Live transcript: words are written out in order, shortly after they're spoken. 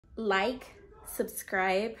like,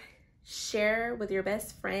 subscribe, share with your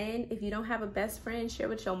best friend. If you don't have a best friend, share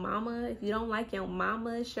with your mama. If you don't like your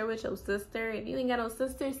mama, share with your sister. If you ain't got no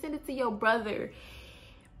sister, send it to your brother.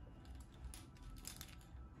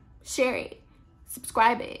 Share it,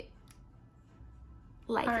 subscribe it,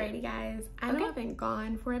 like it. Alrighty guys, I know I've been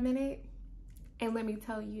gone for a minute, and let me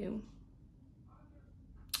tell you,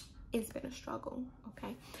 it's been a struggle,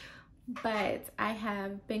 okay? But I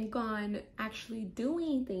have been gone actually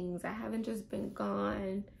doing things. I haven't just been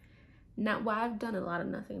gone. Well, I've done a lot of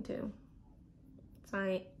nothing too. So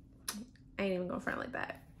I ain't even gonna front like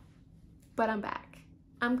that. But I'm back.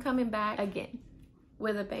 I'm coming back again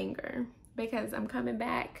with a banger, because I'm coming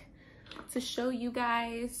back to show you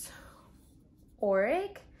guys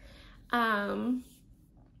Auric,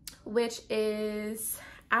 which is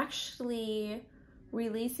actually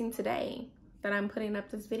releasing today that I'm putting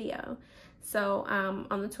up this video. So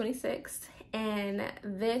on the 26th, and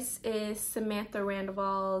this is Samantha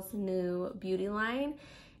Randevall's new beauty line,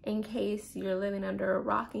 in case you're living under a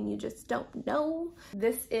rock and you just don't know.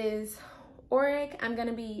 This is Auric. I'm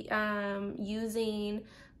gonna be using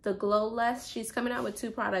the Glow Lust. She's coming out with 2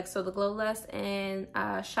 products, so the Glow Lust and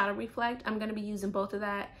Shadow Reflect. I'm gonna be using both of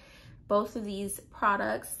these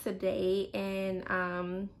products today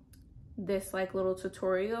in this like little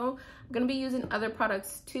tutorial. I'm gonna be using other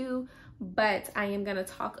products too, but I am gonna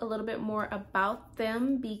talk a little bit more about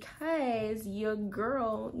them because your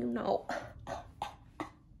girl, you know,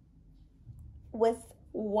 was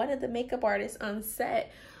one of the makeup artists on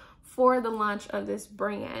set for the launch of this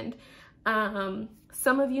brand.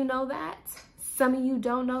 Some of you know that, some of you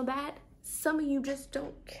don't know that, some of you just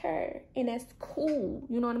don't care, and that's cool,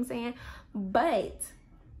 you know what I'm saying? But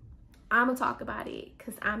I'm gonna talk about it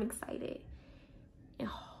because I'm excited, and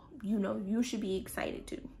you know, you should be excited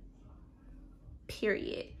too,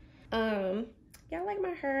 period. Y'all like my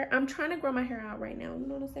hair? I'm trying to grow my hair out right now, you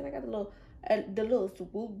know what I'm saying? I got the little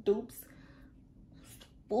swoop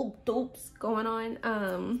doops going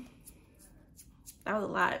on. That was a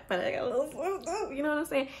lot, but I got a little, you know what I'm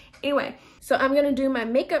saying? Anyway, so I'm gonna do my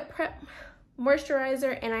makeup prep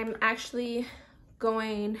moisturizer, and I'm actually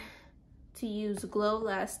going to use Glow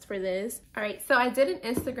Lust for this. All right, so I did an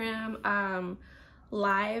Instagram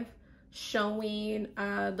live showing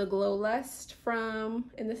the Glow Lust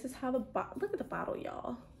from, and this is how the look at the bottle,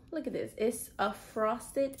 y'all. Look at this. It's a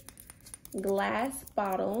frosted glass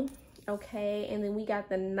bottle, okay? And then we got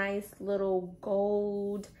the nice little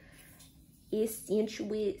gold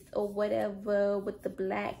accentuates or whatever with the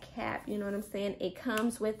black cap, you know what I'm saying? It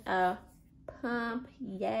comes with a pump.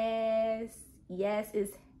 Yes,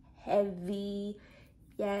 it's heavy.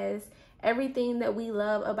 Yes, everything that we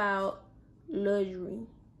love about luxury,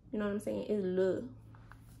 you know what I'm saying, is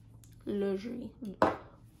luxury.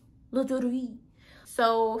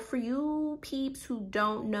 So for you peeps who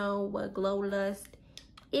don't know what Glow Lust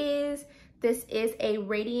is, this is a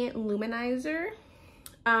radiant luminizer.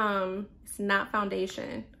 It's not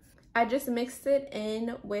foundation. I just mixed it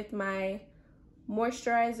in with my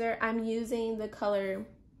moisturizer. I'm using the color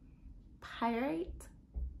Pyrite.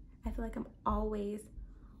 I feel like I'm always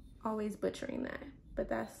butchering that, but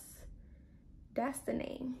that's the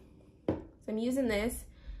name. So I'm using this,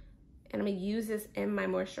 and I'm gonna use this in my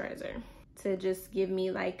moisturizer to just give me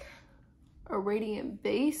like a radiant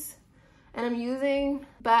base. And I'm using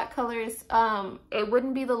that colors. It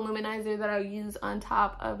wouldn't be the luminizer that I use on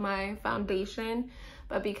top of my foundation,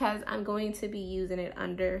 but because I'm going to be using it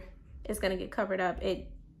under, it's gonna get covered up. It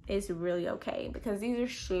is really okay because these are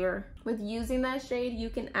sheer. With using that shade, you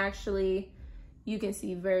can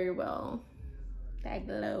see very well that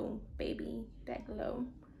glow, baby, that glow.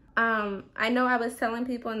 I know I was telling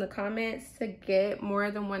people in the comments to get more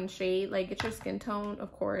than one shade, like get your skin tone,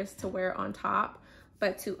 of course, to wear on top,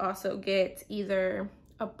 but to also get either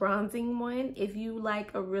a bronzing one if you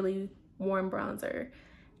like a really warm bronzer.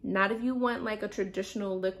 Not if you want like a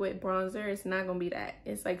traditional liquid bronzer, it's not gonna be that.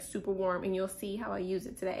 It's like super warm, and you'll see how I use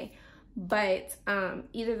it today. But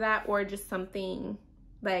either that or just something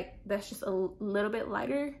like that's just a little bit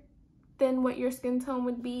lighter than what your skin tone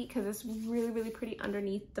would be, because it's really pretty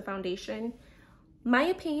underneath the foundation. My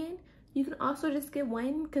opinion, you can also just get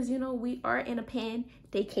one, because you know we are in a pan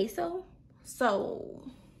de queso. So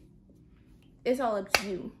it's all up to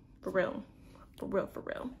you, for real.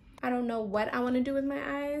 I don't know what I want to do with my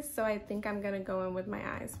eyes, so I think I'm gonna go in with my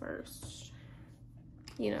eyes first,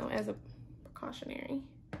 you know, as a precautionary.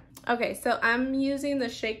 Okay, so I'm using the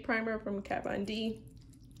Shake Primer from Kat Von D.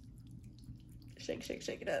 Shake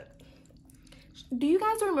it up. Do you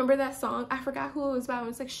guys remember that song? I forgot who it was by.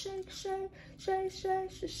 It's like shake it,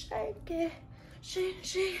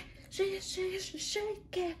 shake,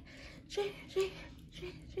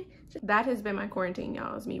 That has been my quarantine,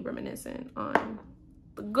 y'all, is me reminiscing on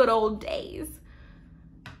the good old days.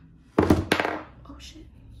 Oh shit,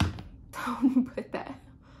 don't put that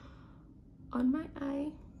on my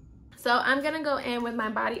eye. So I'm gonna go in with my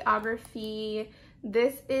Bodyography.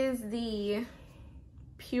 This is the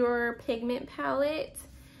Pure Pigment palette,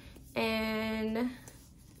 and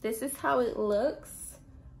this is how it looks.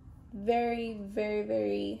 Very, very,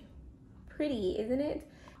 very pretty, isn't it?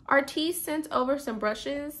 Artis sent over some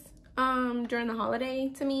brushes during the holiday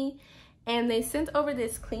to me, and they sent over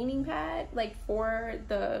this cleaning pad like for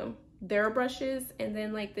their brushes, and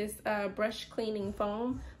then like this brush cleaning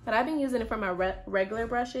foam, but I've been using it for my regular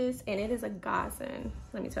brushes, and it is a godsend,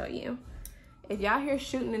 let me tell you. If y'all hear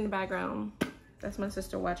shooting in the background, that's my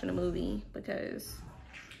sister watching a movie, because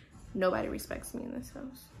nobody respects me in this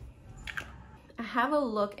house. I have a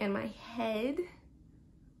look in my head.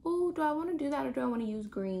 Oh, do I want to do that, or do I want to use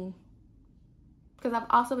green? Because I've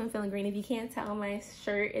also been feeling green. If you can't tell, my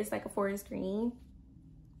shirt is like a forest green.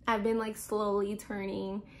 I've been like slowly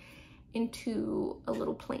turning into a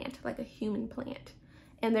little plant, like a human plant.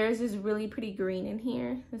 And there's this really pretty green in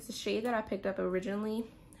here. It's a shade that I picked up originally.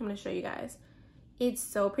 I'm gonna show you guys. It's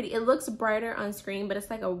so pretty. It looks brighter on screen, but it's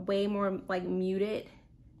like a way more like muted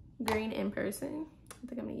green in person. I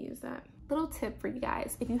think I'm gonna use that. Little tip for you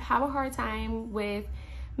guys: if you have a hard time with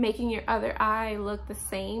making your other eye look the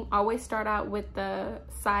same, always start out with the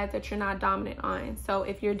side that you're not dominant on. So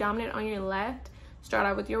if you're dominant on your left, start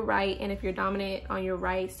out with your right, and if you're dominant on your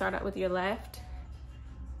right, start out with your left.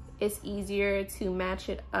 It's easier to match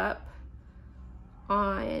it up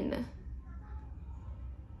on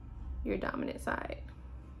your dominant side.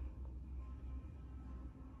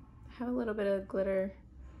 I have a little bit of glitter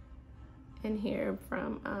in here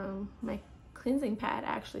from my cleansing pad,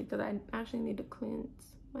 actually, because I actually need to cleanse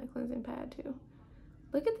my cleansing pad too.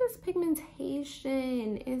 Look at this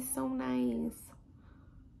pigmentation, it's so nice.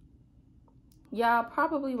 Y'all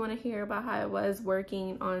probably want to hear about how it was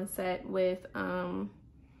working on set with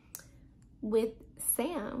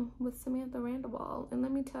Samantha Randall. And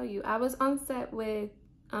let me tell you, I was on set with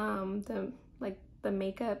the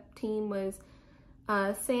makeup team was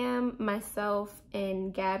Sam, myself,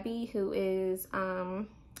 and Gabby, who is her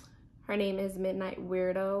name is Midnight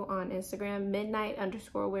Weirdo on Instagram,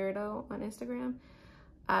 midnight_weirdo on Instagram.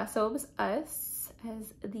 So it was us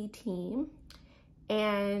as the team,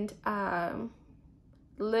 and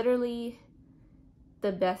literally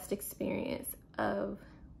the best experience of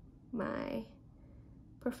my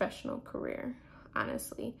professional career,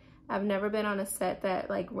 honestly. I've never been on a set that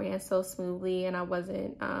like ran so smoothly, and I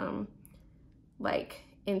wasn't like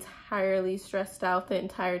entirely stressed out the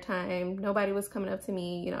entire time. Nobody was coming up to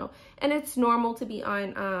me, you know, and it's normal to be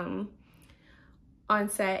on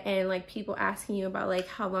set and like people asking you about like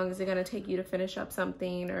how long is it gonna take you to finish up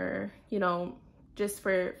something, or you know, just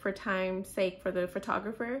for time's sake for the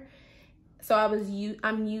photographer. So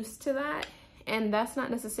I'm used to that, and that's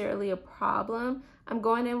not necessarily a problem. I'm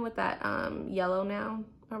going in with that yellow now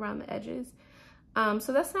around the edges,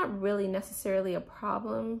 so that's not really necessarily a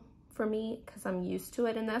problem for me because I'm used to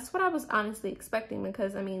it, and that's what I was honestly expecting,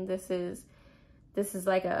 because I mean this is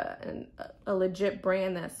like a legit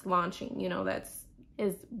brand that's launching, you know,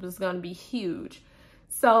 was gonna be huge.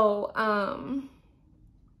 So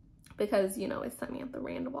because you know it's Samantha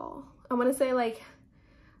Randall. I want to say like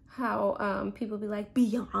how people be like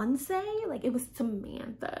Beyonce, like it was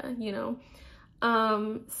Samantha, you know.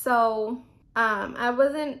 So I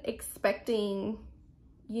wasn't expecting,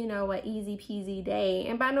 you know, an easy peasy day,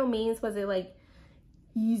 and by no means was it like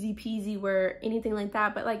easy peasy or anything like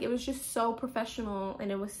that, but like it was just so professional,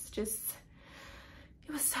 and it was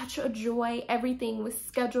such a joy. Everything was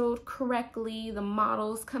scheduled correctly, the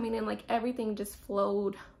models coming in, like everything just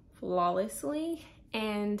flowed flawlessly,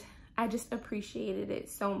 and I just appreciated it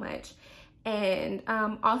so much. And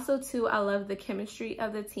also too, I love the chemistry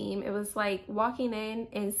of the team. It was like walking in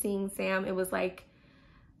and seeing Sam, it was like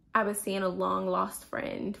I was seeing a long lost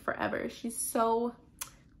friend forever. She's so,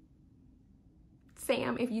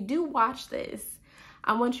 Sam, if you do watch this,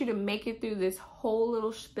 I want you to make it through this whole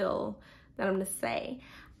little spiel that I'm gonna say.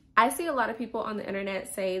 I see a lot of people on the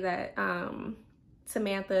internet say that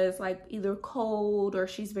Samantha is like either cold or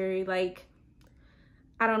she's very like,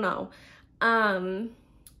 I don't know. And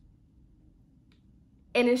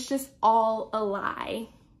it's just all a lie.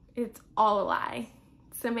 It's all a lie.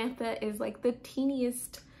 Samantha is like the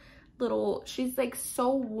teeniest little, she's like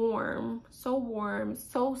so warm,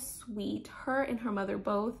 so sweet. Her and her mother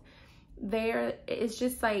both, it's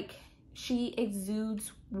just like she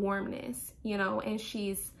exudes warmness, you know, and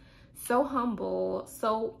she's so humble,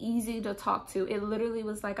 so easy to talk to. It literally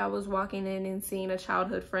was like I was walking in and seeing a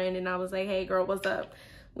childhood friend, and I was like, hey girl, what's up?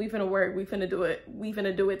 We finna work, we finna do it, we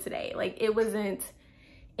finna do it today. Like, it wasn't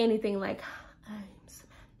anything like, I'm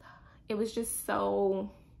Samantha. It was just such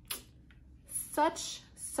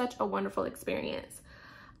a wonderful experience.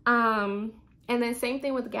 And then same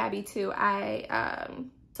thing with Gabby too. I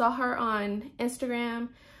saw her on Instagram,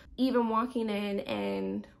 even walking in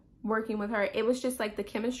and working with her. It was just like the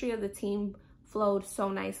chemistry of the team flowed so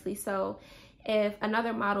nicely. So if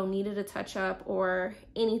another model needed a touch up or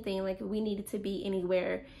anything, like if we needed to be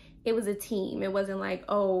anywhere, it was a team. It wasn't like,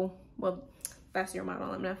 oh, well, that's your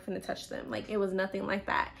model, I'm not gonna touch them. Like, it was nothing like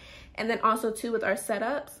that. And then also too, with our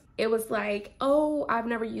setups, it was like, oh, I've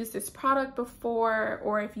never used this product before,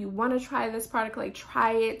 or if you want to try this product, like,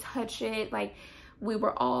 try it, touch it. Like, we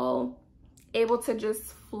were all able to just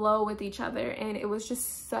flow with each other, and it was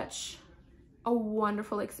just such a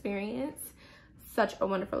wonderful experience. Such a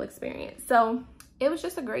wonderful experience. So it was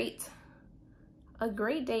just a great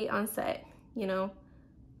day on set, you know,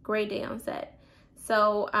 great day on set.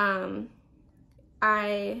 So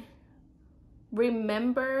I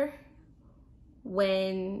remember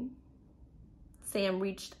when Sam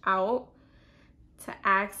reached out to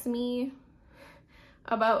ask me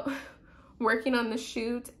about working on the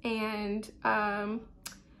shoot, and I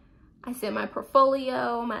sent my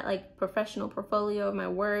portfolio, my like professional portfolio of my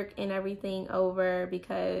work and everything over,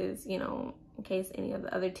 because, you know, in case any of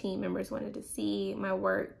the other team members wanted to see my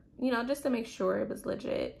work, you know, just to make sure it was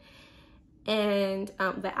legit, and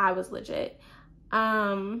that I was legit.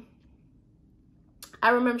 I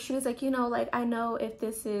remember she was like, you know, like, I know if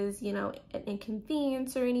this is, you know, an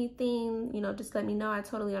inconvenience or anything, you know, just let me know. I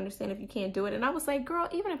totally understand if you can't do it. And I was like, girl,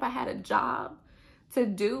 even if I had a job to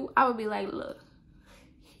do, I would be like, look,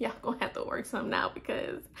 y'all gonna have to work something out,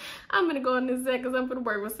 because I'm gonna go on this set because I'm gonna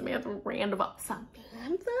work with Samantha random.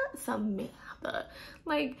 Samantha.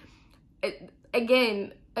 Like,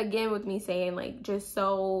 again with me saying, like, just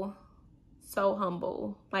so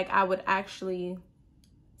humble. Like, I would actually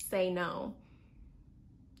say no.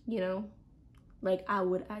 You know, like, I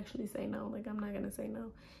would actually say no. Like, I'm not gonna say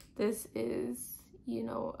no. This is, you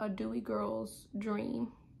know, a Dewey girl's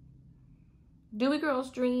dream. Dewey girl's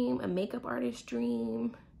dream, a makeup artist's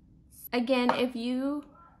dream. Again, if you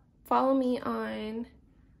follow me on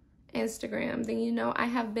Instagram, then you know I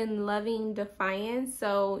have been loving Defiance.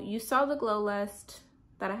 So you saw the Glow Lust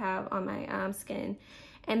that I have on my skin.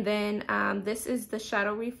 And then this is the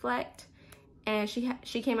Shadow Reflect. And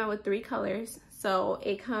she came out with 3 colors. So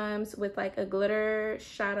it comes with like a glitter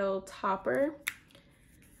shadow topper,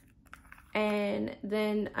 and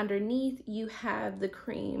then underneath you have the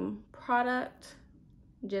cream product,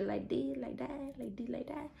 just like this, like that, like this, like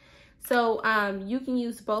that. So you can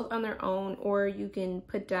use both on their own, or you can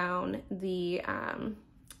put down the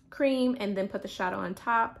cream and then put the shadow on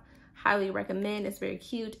top. Highly recommend. It's very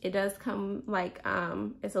cute. It does come like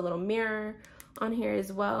it's a little mirror on here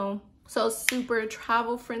as well. So super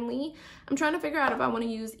travel friendly. I'm trying to figure out if I want to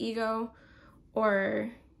use Ego,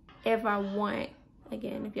 or if I want,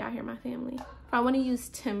 again, if y'all hear my family, if I want to use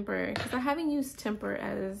Temper, because I haven't used Temper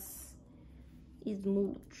as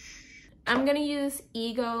much. I'm gonna use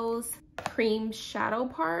Ego's cream shadow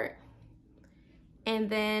part, and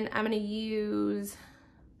then I'm gonna use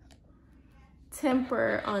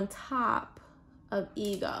Temper on top of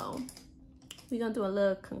Ego. We're gonna do a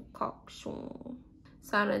little concoction.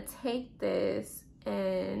 So I'm gonna take this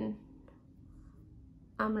and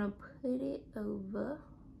I'm gonna put it over.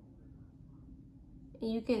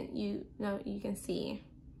 And you can see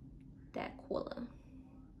that color.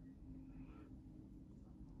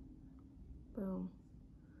 Boom.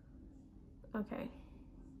 Okay.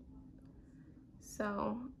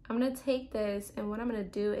 So I'm gonna take this, and what I'm gonna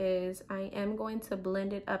do is I am going to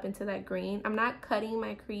blend it up into that green. I'm not cutting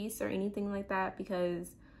my crease or anything like that, because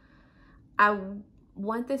I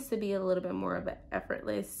want this to be a little bit more of an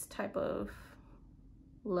effortless type of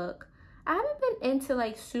look. I haven't been into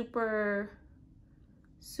like super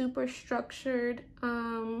structured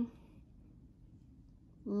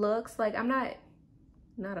looks. Like, I'm not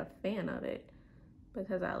a fan of it,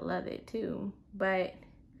 because I love it too, but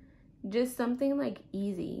just something like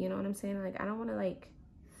easy, you know what I'm saying? Like, I don't want to like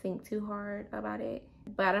think too hard about it,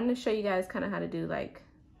 but I'm gonna show you guys kind of how to do like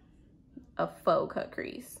a faux cut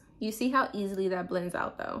crease. You see how easily that blends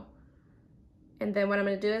out though. And then what I'm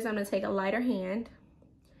gonna do is I'm gonna take a lighter hand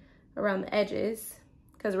around the edges,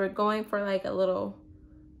 because we're going for like a little,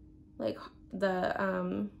 like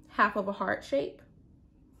the half of a heart shape.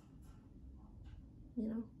 You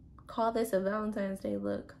know, call this a Valentine's Day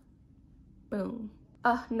look. Boom.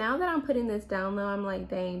 Now that I'm putting this down though, I'm like,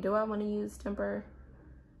 dang, do I want to use Temper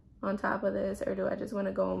on top of this, or do I just want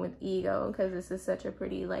to go in with Ego, because this is such a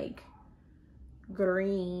pretty like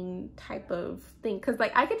green type of thing, because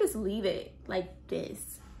like I could just leave it like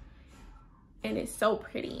this and it's so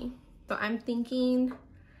pretty. So I'm thinking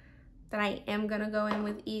that I am gonna go in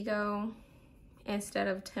with Ego instead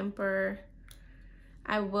of Temper.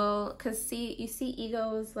 I will, because see, you see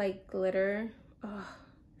Ego's like glitter,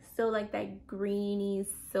 still like that greeny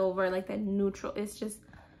silver, like that neutral. It's just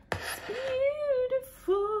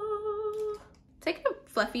beautiful. Take a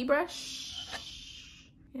fluffy brush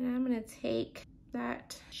and I'm gonna take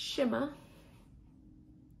that shimmer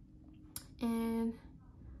and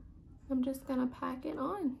I'm just gonna pack it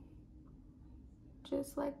on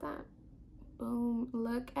just like that. Boom,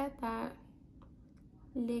 look at that,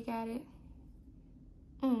 look at it.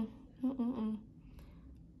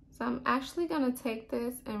 So I'm actually gonna take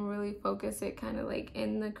this and really focus it kind of like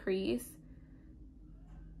in the crease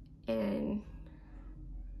and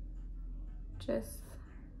just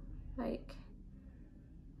like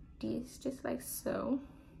these, just like so,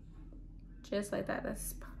 just like that.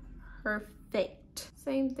 That's perfect.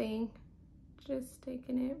 Same thing, just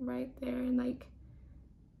taking it right there in like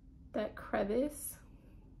that crevice,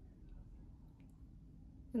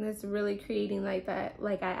 and it's really creating like that,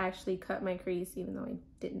 like I actually cut my crease even though I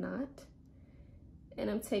did not, and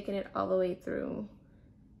I'm taking it all the way through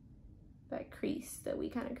that crease that we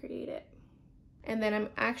kind of created. And then I'm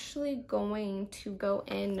actually going to go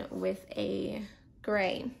in with a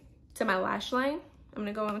gray to my lash line. I'm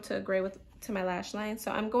gonna go into a gray to my lash line.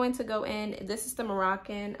 So I'm going to go in, this is the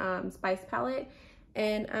Moroccan Spice palette,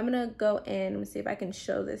 and I'm gonna go in, let me see if I can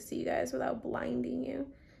show this to you guys without blinding you.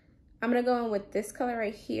 I'm gonna go in with this color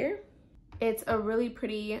right here. It's a really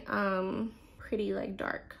pretty, pretty like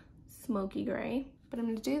dark smoky gray. But I'm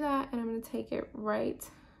gonna do that and I'm gonna take it right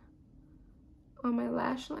on my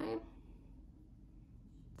lash line.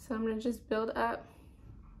 So I'm gonna just build up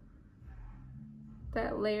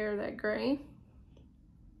that layer of that gray,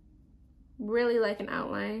 really like an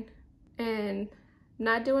outline, and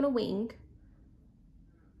not doing a wing.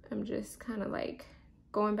 I'm just kind of like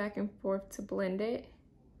going back and forth to blend it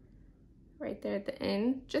right there at the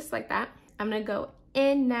end, just like that. I'm gonna go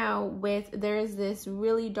in now with, there's this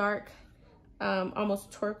really dark,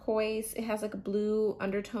 almost turquoise. It has like a blue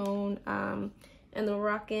undertone, and the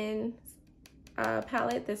Moroccan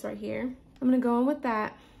palette, this right here. I'm gonna go in with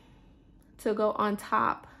that to go on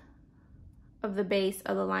top of the base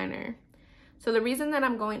of the liner. So the reason that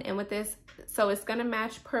I'm going in with this, so it's gonna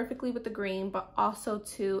match perfectly with the green, but also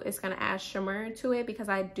too, it's gonna add shimmer to it, because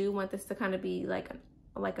I do want this to kind of be like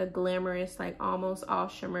a glamorous, like almost all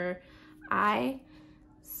shimmer eye.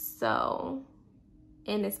 So,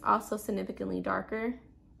 and it's also significantly darker.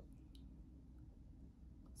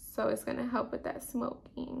 So it's gonna help with that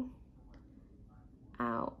smoking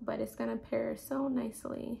out, but it's gonna pair so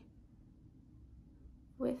nicely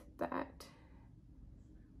with that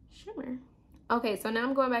shimmer. Okay, so now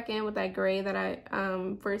I'm going back in with that gray that I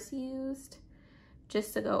first used,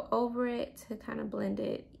 just to go over it, to kind of blend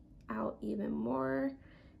it out even more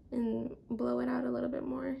and blow it out a little bit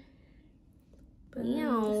more. But this is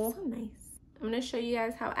so nice. I'm gonna show you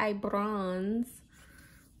guys how I bronze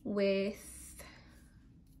with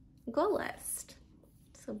Glow Lust.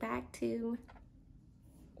 So back to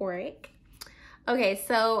Auric. Okay,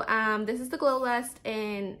 so this is the Glow Lust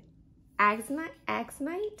in Axnite.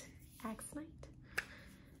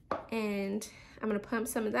 And I'm gonna pump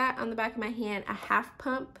some of that on the back of my hand, a half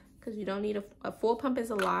pump, because you don't need a full pump is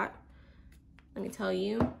a lot, let me tell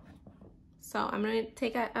you. So I'm gonna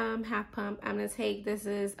take a half pump. I'm gonna take, this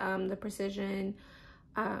is the Precision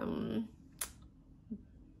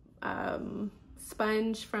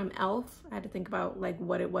sponge from e.l.f. I had to think about like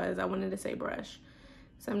what it was. I wanted to say brush.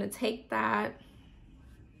 So I'm gonna take that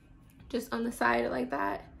just on the side like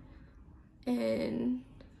that, and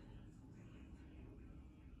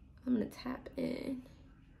I'm gonna tap in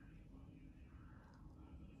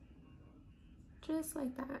just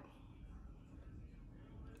like that.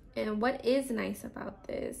 And what is nice about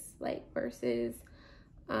this, like versus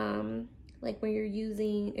like when you're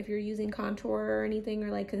using, if you're using contour or anything, or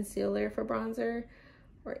like concealer for bronzer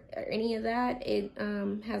or any of that, it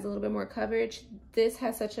has a little bit more coverage. This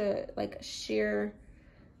has such a like sheer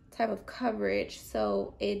type of coverage,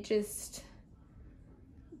 so it just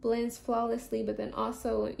blends flawlessly, but then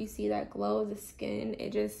also you see that glow of the skin.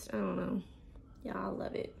 It just, I don't know, yeah, I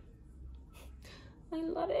love it. I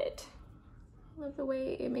love it. I love the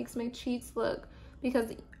way it makes my cheeks look,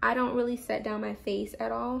 because I don't really set down my face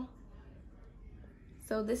at all,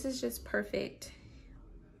 so this is just perfect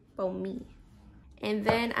for me. And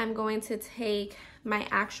then I'm going to take my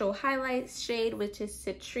actual highlight shade, which is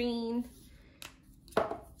Citrine. So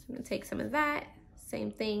I'm gonna take some of that.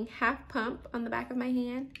 Same thing, half pump on the back of my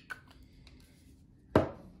hand.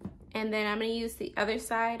 And then I'm gonna use the other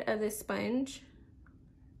side of this sponge.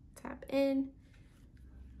 Tap in.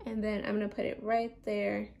 And then I'm gonna put it right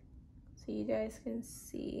there so you guys can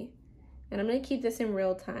see. And I'm gonna keep this in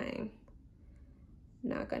real time.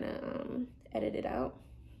 Not gonna edit it out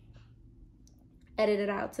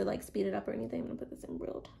to like speed it up or anything. I'm gonna put this in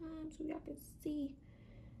real time so y'all can see.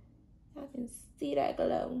 Y'all can see that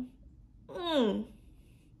glow.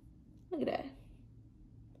 Look at that.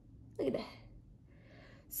 Look at that.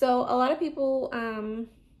 So a lot of people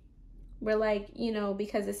were like, you know,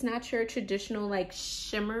 because it's not your traditional like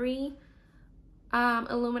shimmery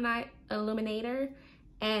illuminator.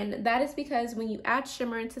 And that is because when you add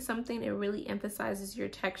shimmer into something, it really emphasizes your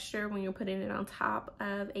texture when you're putting it on top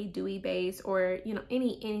of a dewy base or, you know,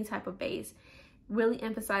 any type of base. Really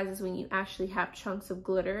emphasizes when you actually have chunks of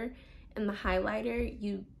glitter in the highlighter.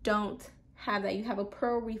 You don't have that. You have a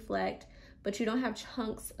pearl reflect, but you don't have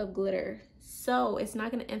chunks of glitter. So it's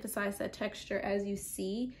not going to emphasize that texture. As you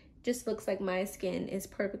see, it just looks like my skin is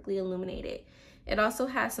perfectly illuminated. It also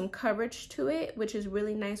has some coverage to it, which is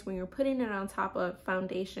really nice when you're putting it on top of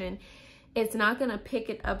foundation. It's not gonna pick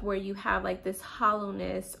it up where you have like this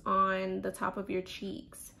hollowness on the top of your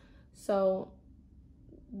cheeks. So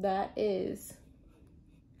that is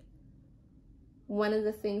one of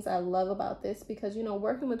the things I love about this, because, you know,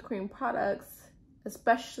 working with cream products,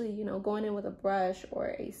 especially, you know, going in with a brush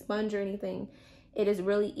or a sponge or anything, it is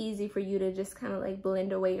really easy for you to just kind of like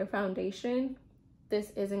blend away your foundation.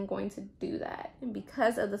 This isn't going to do that. And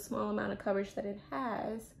because of the small amount of coverage that it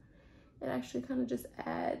has, it actually kind of just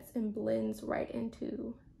adds and blends right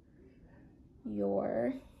into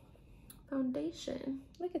your foundation.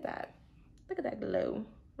 Look at that. Look at that glow.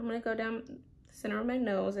 I'm gonna go down the center of my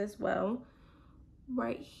nose as well.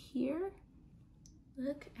 Right here.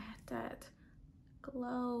 Look at that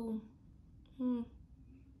glow.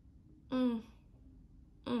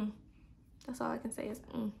 That's all I can say is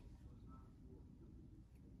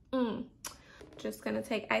Just gonna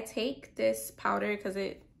I take this powder because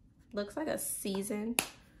it looks like a season.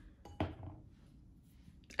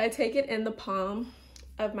 I take it in the palm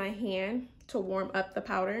of my hand to warm up the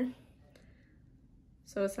powder,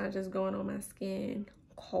 so it's not just going on my skin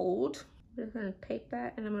cold. I'm just gonna take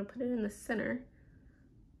that and I'm gonna put it in the center.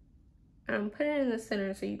 I'm putting it in the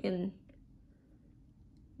center so you can,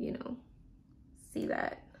 you know, see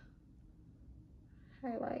that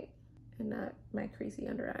highlight and not my creasy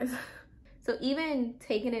under eyes. So even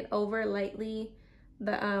taking it over lightly,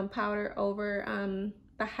 the powder over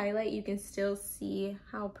the highlight, you can still see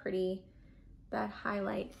how pretty that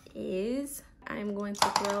highlight is. I'm going to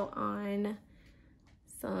throw on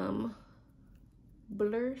some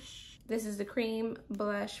blush. This is the cream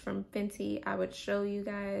blush from Fenty. I would show you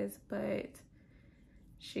guys, but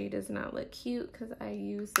she does not look cute because I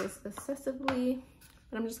use this excessively.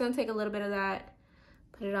 But I'm just gonna take a little bit of that,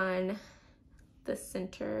 put it on the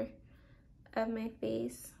center of my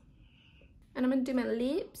face. And I'm gonna do my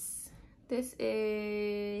lips. This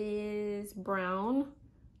is brown.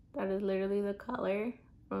 That is literally the color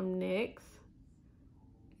from NYX.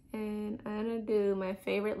 And I'm gonna do my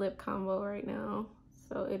favorite lip combo right now.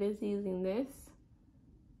 So it is using this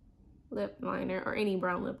lip liner, or any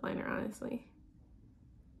brown lip liner, honestly.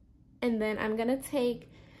 And then I'm gonna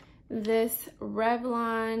take this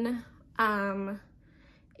Revlon,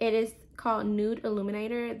 it is called Nude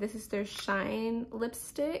Illuminator. This is their Shine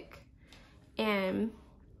lipstick. And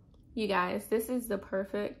you guys, this is the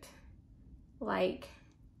perfect, like,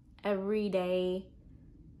 everyday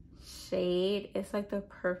shade. It's like the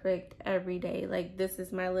perfect everyday, like, this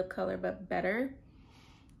is my lip color but better.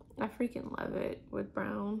 I freaking love it with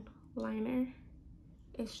brown liner.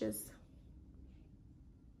 It's just,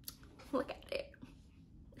 look at it.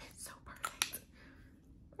 It's so perfect.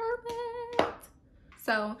 Perfect.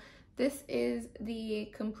 So this is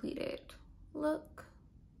the completed look.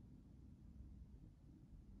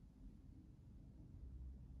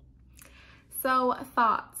 So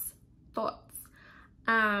thoughts.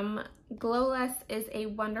 Glowless is a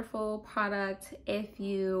wonderful product if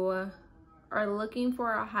you are looking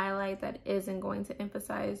for a highlight that isn't going to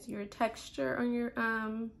emphasize your texture on your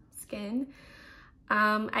skin.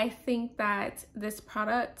 I think that this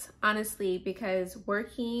product, honestly, because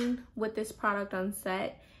working with this product on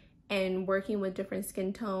set and working with different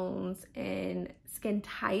skin tones and skin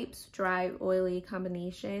types, dry, oily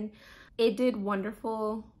combination, it did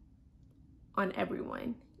wonderful on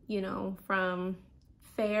everyone, you know, from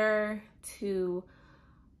fair to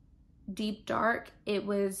deep dark, it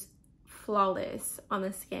was flawless on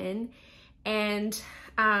the skin. And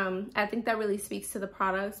I think that really speaks to the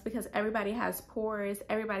products, because everybody has pores,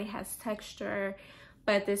 everybody has texture,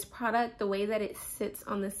 but this product, the way that it sits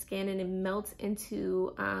on the skin and it melts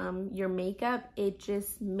into your makeup, it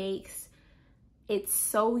just makes it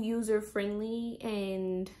so user-friendly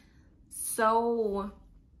and so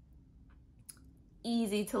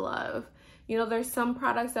easy to love. You know, there's some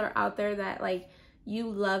products that are out there that like you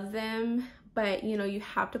love them, but you know, you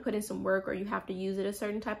have to put in some work or you have to use it a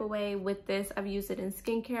certain type of way. With this, I've used it in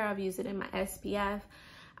skincare, I've used it in my SPF,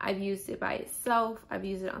 I've used it by itself, I've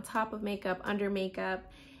used it on top of makeup, under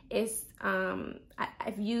makeup. It's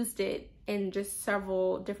I've used it in just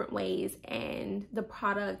several different ways, and the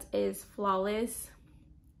product is flawless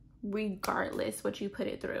regardless what you put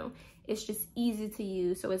it through. It's just easy to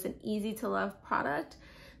use, so it's an easy to love product.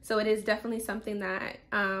 So it is definitely something that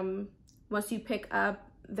once you pick up,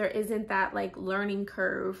 there isn't that like learning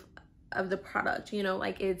curve of the product, you know,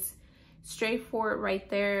 like it's straightforward right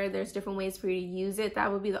there. There's different ways for you to use it.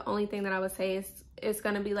 That would be the only thing that I would say is it's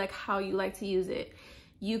gonna be like how you like to use it.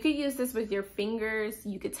 You could use this with your fingers,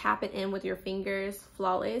 you could tap it in with your fingers,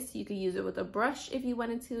 flawless. You could use it with a brush if you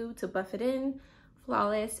wanted to buff it in,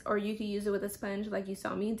 flawless. Or you could use it with a sponge like you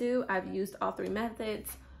saw me do. I've used all three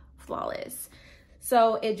methods, flawless.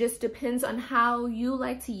 So it just depends on how you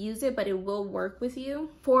like to use it, but it will work with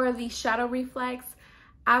you. For the Shadow Reflex,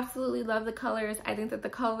 absolutely love the colors. I think that the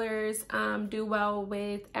colors do well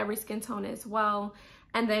with every skin tone as well.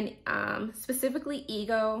 And then specifically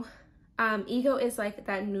Ego. Ego is like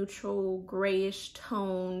that neutral grayish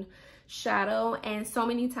tone shadow, and so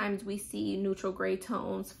many times we see neutral gray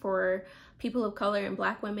tones for people of color and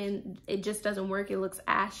Black women. It just doesn't work. It looks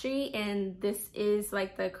ashy, and this is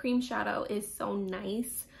like the cream shadow is so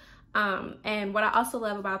nice. And what I also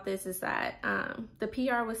love about this is that the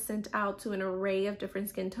PR was sent out to an array of different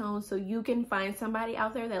skin tones, so you can find somebody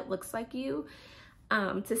out there that looks like you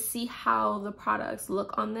to see how the products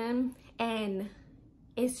look on them, and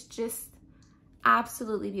it's just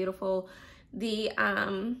absolutely beautiful. The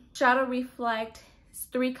Shadow Reflect is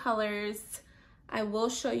 3 colors. I will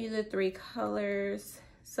show you the 3 colors.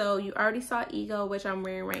 So you already saw Ego, which I'm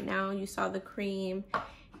wearing right now. You saw the cream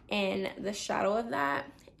and the shadow of that.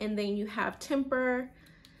 And then you have Temper.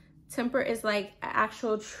 Temper is like an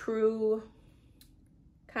actual true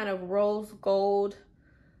kind of rose gold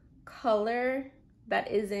color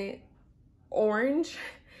that isn't orange.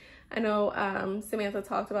 I know Samantha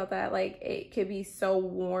talked about that, like it could be so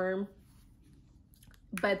warm,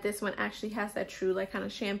 but this one actually has that true like kind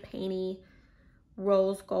of champagne-y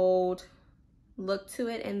rose gold look to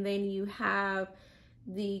it. And then you have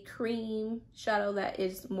the cream shadow that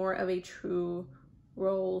is more of a true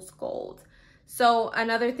rose gold. So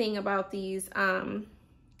another thing about these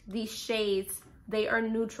shades, they are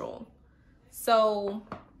neutral. So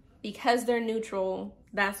because they're neutral,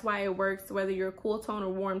 that's why it works, whether you're a cool tone or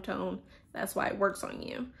warm tone, that's why it works on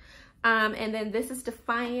you. And then this is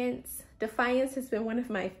Defiance. Defiance has been one of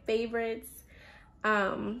my favorites.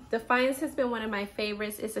 Defiance has been one of my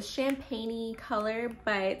favorites. It's a champagne-y color,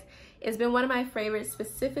 but it's been one of my favorites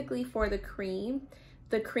specifically for the cream.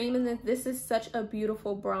 The cream, and this is such a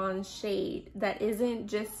beautiful bronze shade that isn't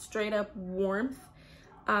just straight up warmth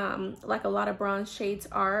like a lot of bronze shades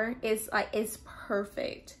are. It's like, it's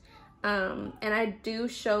perfect. And I do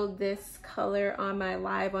show this color on my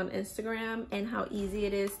live on Instagram and how easy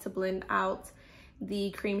it is to blend out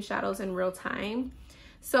the cream shadows in real time.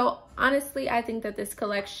 So honestly, I think that this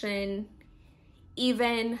collection,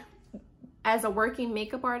 even as a working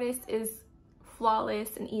makeup artist, is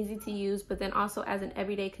flawless and easy to use, but then also as an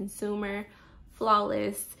everyday consumer,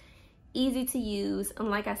 flawless, easy to use, and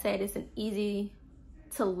like I said, it's an easy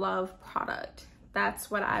to love product.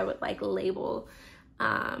 That's what I would like label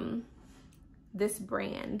this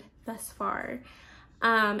brand thus far.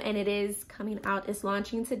 And it is coming out, it's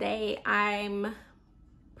launching today. I'm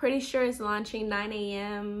pretty sure it's launching 9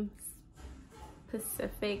 a.m.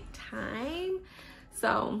 Pacific time.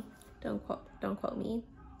 So don't quote me.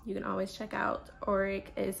 You can always check out Auric,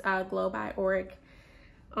 is Glow by Auric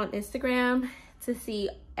on Instagram to see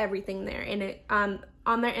everything there. And it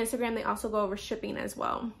on their Instagram, they also go over shipping as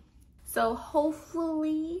well. So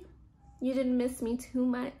hopefully you didn't miss me too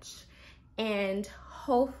much, and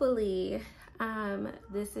hopefully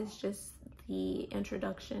this is just the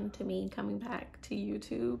introduction to me coming back to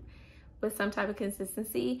YouTube with some type of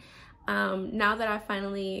consistency. Now that I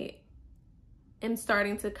finally am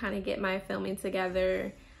starting to kind of get my filming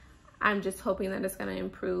together, I'm just hoping that it's going to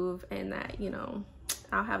improve and that, you know,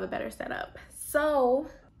 I'll have a better setup. So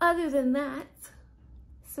other than that,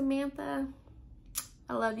 Samantha,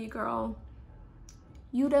 I love you, girl.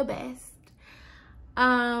 You the best.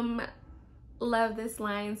 Love this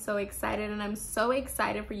line, so excited, and I'm so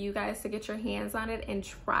excited for you guys to get your hands on it and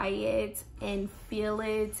try it and feel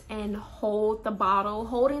it and hold the bottle.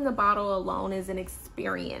 Holding the bottle alone is an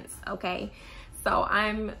experience, okay? So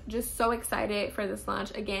I'm just so excited for this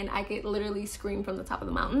launch. Again, I could literally scream from the top of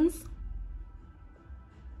the mountains.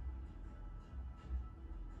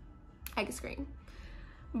 I could scream.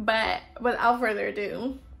 But without further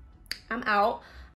ado, I'm out.